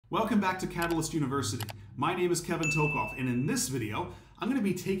Welcome back to Catalyst University. My name is Kevin Tokoph, and in this video, I'm going to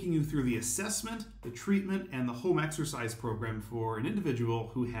be taking you through the assessment, the treatment, and the home exercise program for an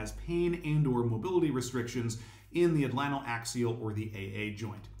individual who has pain and/or mobility restrictions in the atlantoaxial or the AA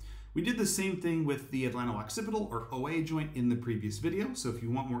joint. We did the same thing with the atlanto-occipital or OA joint in the previous video, so if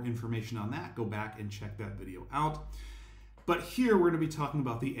you want more information on that, go back and check that video out. But here we're going to be talking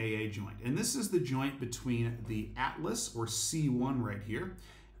about the AA joint, and this is the joint between the atlas or C1 right here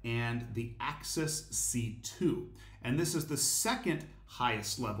and the axis C2. And this is the second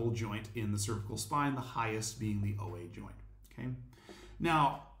highest level joint in the cervical spine, the highest being the OA joint. Okay.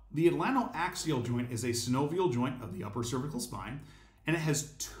 Now, the atlantoaxial joint is a synovial joint of the upper cervical spine, and it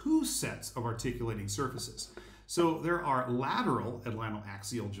has two sets of articulating surfaces. So there are lateral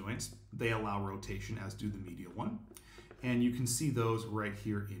atlantoaxial joints. They allow rotation, as do the medial one. And you can see those right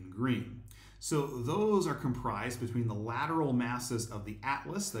here in green. So those are comprised between the lateral masses of the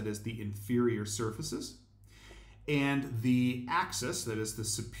atlas, that is the inferior surfaces, and the axis, that is the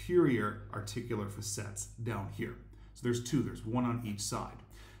superior articular facets down here. So there's two, there's one on each side.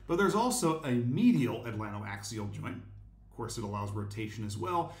 But there's also a medial atlantoaxial joint. Of course, it allows rotation as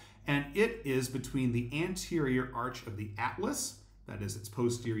well, and it is between the anterior arch of the atlas, that is its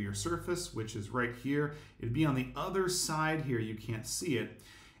posterior surface, which is right here. It'd be on the other side here, you can't see it.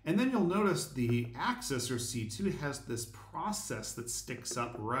 And then you'll notice the axis, or C2, has this process that sticks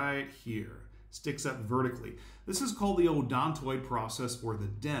up right here, sticks up vertically. This is called the odontoid process, or the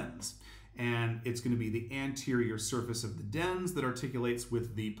dens. And it's going to be the anterior surface of the dens that articulates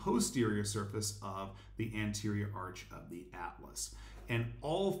with the posterior surface of the anterior arch of the atlas. And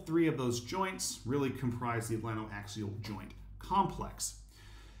all three of those joints really comprise the atlantoaxial joint complex.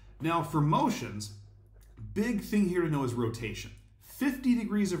 Now for motions, big thing here to know is rotation. 50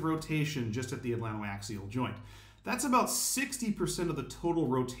 degrees of rotation just at the atlantoaxial joint. That's about 60% of the total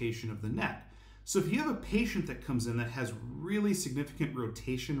rotation of the neck. So if you have a patient that comes in that has really significant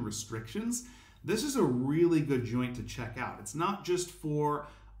rotation restrictions, this is a really good joint to check out. It's not just for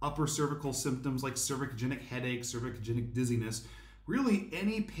upper cervical symptoms like cervicogenic headache, cervicogenic dizziness. Really,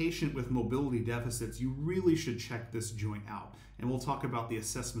 any patient with mobility deficits, you really should check this joint out. And we'll talk about the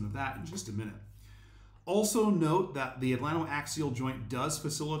assessment of that in just a minute. Also note that the atlantoaxial joint does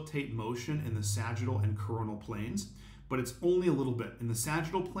facilitate motion in the sagittal and coronal planes, but it's only a little bit. In the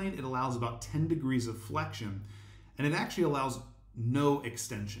sagittal plane, it allows about 10 degrees of flexion, and it actually allows no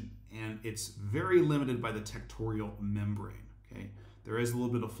extension, and it's very limited by the tectorial membrane. Okay, there is a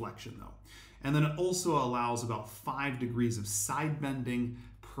little bit of flexion though. And then it also allows about 5 degrees of side bending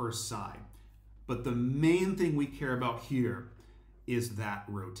per side. But the main thing we care about here is that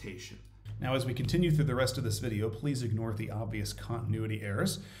rotation. Now, as we continue through the rest of this video, please ignore the obvious continuity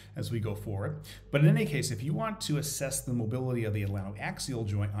errors as we go forward. But in any case, if you want to assess the mobility of the atlantoaxial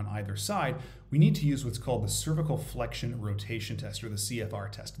joint on either side, we need to use what's called the cervical flexion rotation test, or the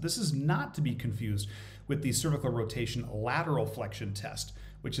CFR test. This is not to be confused with the cervical rotation lateral flexion test,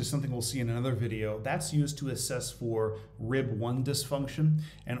 which is something we'll see in another video. That's used to assess for rib 1 dysfunction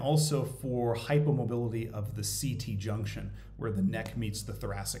and also for hypomobility of the CT junction, where the neck meets the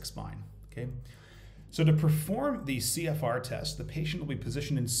thoracic spine. Okay. So to perform the CFR test, the patient will be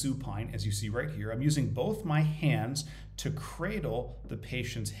positioned in supine, as you see right here. I'm using both my hands to cradle the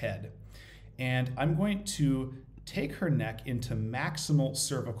patient's head. And I'm going to take her neck into maximal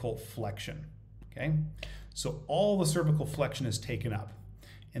cervical flexion. Okay. So all the cervical flexion is taken up.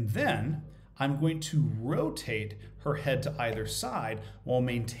 And then I'm going to rotate her head to either side while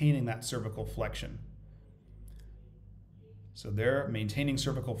maintaining that cervical flexion. So there, maintaining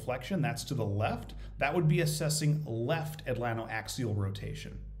cervical flexion, that's to the left. That would be assessing left atlantoaxial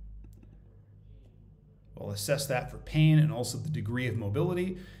rotation. We'll assess that for pain and also the degree of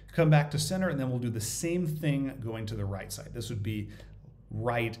mobility. Come back to center, and then we'll do the same thing going to the right side. This would be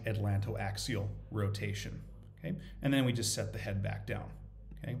right atlantoaxial rotation. Okay? And then we just set the head back down.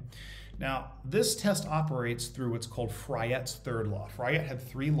 Okay? Now, this test operates through what's called Fryette's third law. Fryette had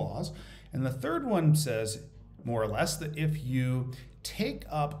 3 laws, and the third one says, more or less, that if you take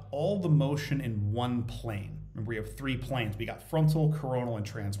up all the motion in one plane, remember we have 3 planes, we got frontal, coronal, and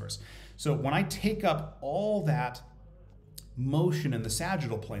transverse. So when I take up all that motion in the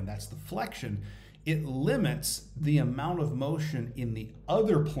sagittal plane, that's the flexion, it limits the amount of motion in the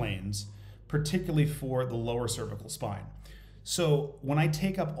other planes, particularly for the lower cervical spine. So when I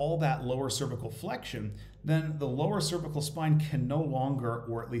take up all that lower cervical flexion, then the lower cervical spine can no longer,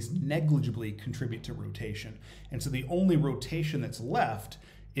 or at least negligibly, contribute to rotation. And so the only rotation that's left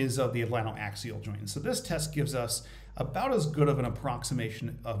is of the atlantoaxial joint. So this test gives us about as good of an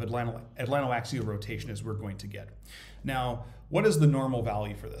approximation of atlantoaxial rotation as we're going to get. Now, what is the normal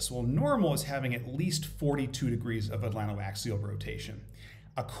value for this? Well, normal is having at least 42 degrees of atlantoaxial rotation.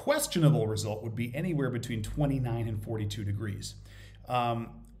 A questionable result would be anywhere between 29 and 42 degrees.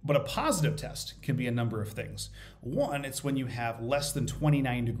 But a positive test can be a number of things. One, it's when you have less than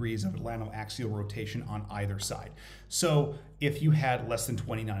 29 degrees of atlantoaxial rotation on either side. So if you had less than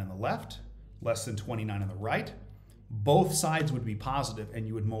 29 on the left, less than 29 on the right, both sides would be positive and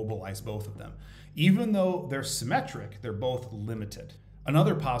you would mobilize both of them. Even though they're symmetric, they're both limited.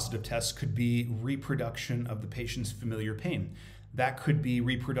 Another positive test could be reproduction of the patient's familiar pain. That could be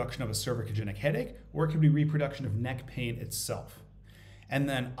reproduction of a cervicogenic headache, or it could be reproduction of neck pain itself. And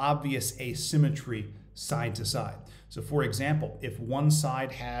then obvious asymmetry side to side. So for example, if one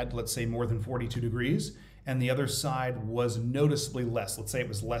side had, let's say, more than 42 degrees, and the other side was noticeably less, let's say it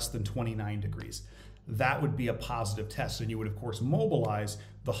was less than 29 degrees, that would be a positive test, and you would of course mobilize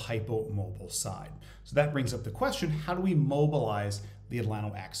the hypomobile side. So that brings up the question, how do we mobilize the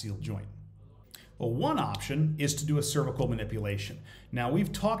atlantoaxial joint? Well, one option is to do a cervical manipulation. Now,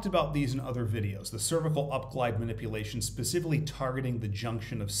 we've talked about these in other videos, the cervical upglide manipulation, specifically targeting the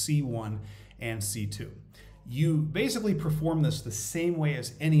junction of C1 and C2. You basically perform this the same way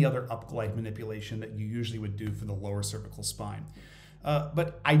as any other upglide manipulation that you usually would do for the lower cervical spine.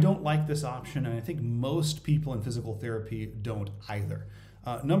 But I don't like this option, and I think most people in physical therapy don't either.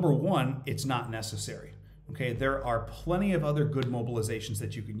 Number one, it's not necessary. Okay, there are plenty of other good mobilizations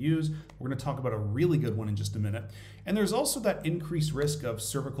that you can use. We're going to talk about a really good one in just a minute. And there's also that increased risk of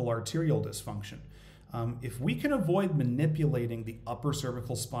cervical arterial dysfunction. If we can avoid manipulating the upper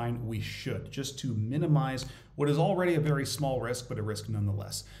cervical spine, we should, just to minimize what is already a very small risk, but a risk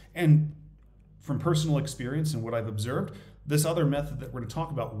nonetheless. And from personal experience and what I've observed, this other method that we're going to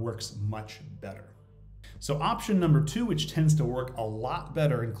talk about works much better. So option number two, which tends to work a lot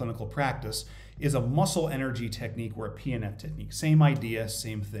better in clinical practice, is a muscle energy technique or a PNF technique. Same idea,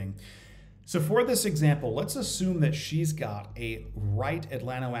 same thing. So for this example, let's assume that she's got a right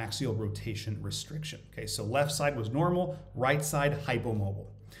atlantoaxial rotation restriction. Okay, so left side was normal, right side hypomobile.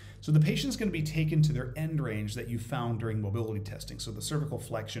 So the patient's going to be taken to their end range that you found during mobility testing, so the cervical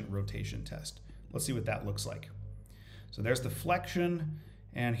flexion rotation test. Let's see what that looks like. So there's the flexion,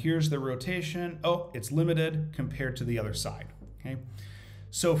 and here's the rotation. Oh, it's limited compared to the other side. Okay,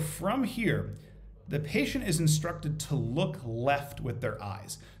 so from here, the patient is instructed to look left with their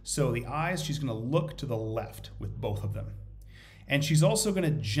eyes. So the eyes, she's going to look to the left with both of them. And she's also going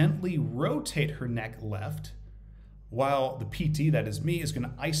to gently rotate her neck left, while the PT, that is me, is going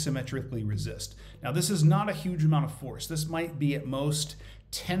to isometrically resist. Now, this is not a huge amount of force. This might be at most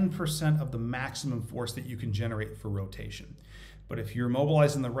 10% of the maximum force that you can generate for rotation. But if you're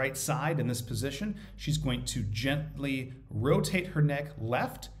mobilizing the right side in this position, she's going to gently rotate her neck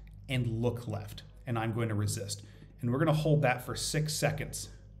left and look left. And I'm going to resist. And we're going to hold that for 6 seconds.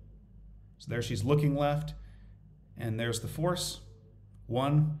 So there she's looking left, and there's the force.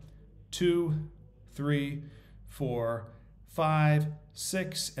 1, 2, 3, 4, 5,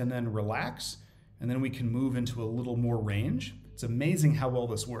 6, and then relax. And then we can move into a little more range. It's amazing how well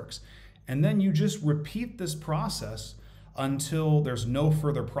this works. And then you just repeat this process until there's no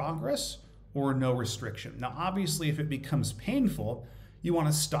further progress or no restriction. Now, obviously, if it becomes painful, you want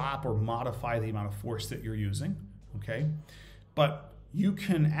to stop or modify the amount of force that you're using, okay? But you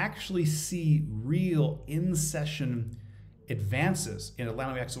can actually see real in-session advances in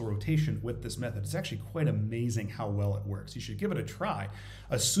atlantoaxial rotation with this method. It's actually quite amazing how well it works. You should give it a try,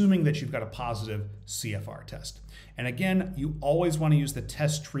 assuming that you've got a positive CFR test. And again, you always want to use the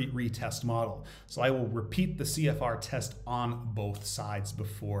test, treat, retest model. So I will repeat the CFR test on both sides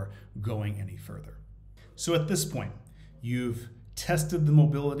before going any further. So at this point, you've tested the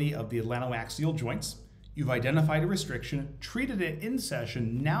mobility of the atlantoaxial joints, you've identified a restriction, treated it in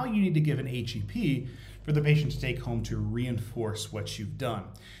session. Now you need to give an HEP for the patient to take home to reinforce what you've done.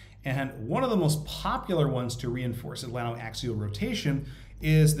 And one of the most popular ones to reinforce atlantoaxial rotation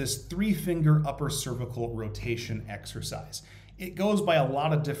is this 3-finger upper cervical rotation exercise. It goes by a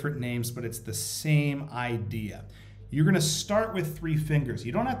lot of different names, but it's the same idea. You're going to start with 3 fingers.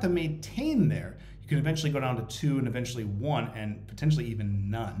 You don't have to maintain there. You can eventually go down to 2 and eventually 1 and potentially even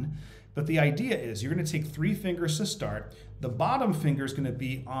none. But the idea is you're going to take 3 fingers to start. The bottom finger is going to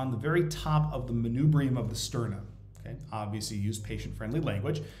be on the very top of the manubrium of the sternum. Okay? Obviously, use patient-friendly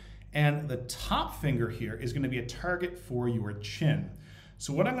language. And the top finger here is going to be a target for your chin.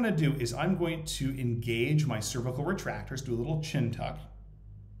 So what I'm going to do is I'm going to engage my cervical retractors, do a little chin tuck.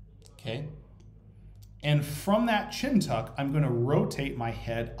 Okay? And from that chin tuck, I'm going to rotate my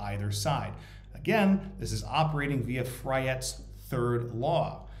head either side. Again, this is operating via Fryette's third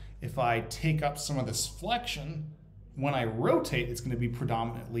law. If I take up some of this flexion, when I rotate, it's going to be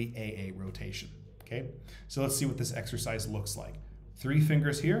predominantly AA rotation. Okay, so let's see what this exercise looks like. 3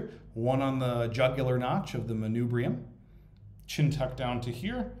 fingers here, one on the jugular notch of the manubrium, chin tuck down to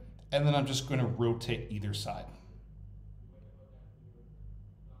here, and then I'm just going to rotate either side.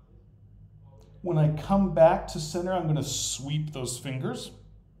 When I come back to center, I'm going to sweep those fingers,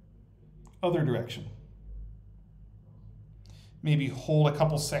 other direction. Maybe hold a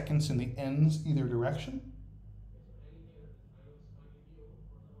couple seconds in the ends either direction.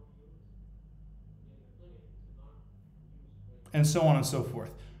 And so on and so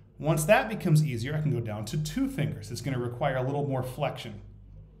forth. Once that becomes easier, I can go down to 2 fingers. It's going to require a little more flexion.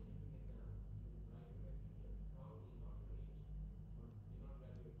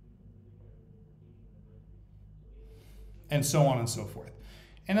 And so on and so forth.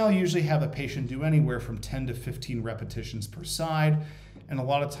 And I'll usually have a patient do anywhere from 10 to 15 repetitions per side. And a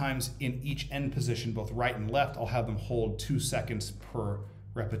lot of times in each end position, both right and left, I'll have them hold 2 seconds per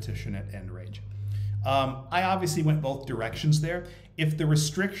repetition at end range. I obviously went both directions there. If the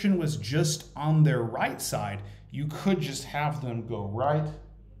restriction was just on their right side, you could just have them go right,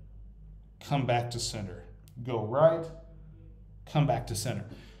 come back to center, go right, come back to center.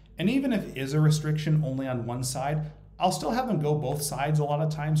 And even if it is a restriction only on one side, I'll still have them go both sides a lot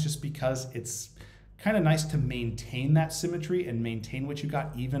of times just because it's kind of nice to maintain that symmetry and maintain what you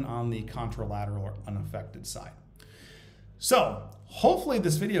got even on the contralateral or unaffected side. So hopefully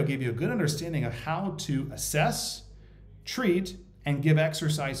this video gave you a good understanding of how to assess, treat, and give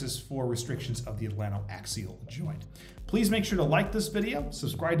exercises for restrictions of the atlantoaxial joint. Please make sure to like this video,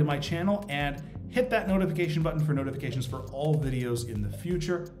 subscribe to my channel, and hit that notification button for notifications for all videos in the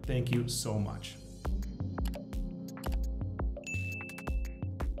future. Thank you so much.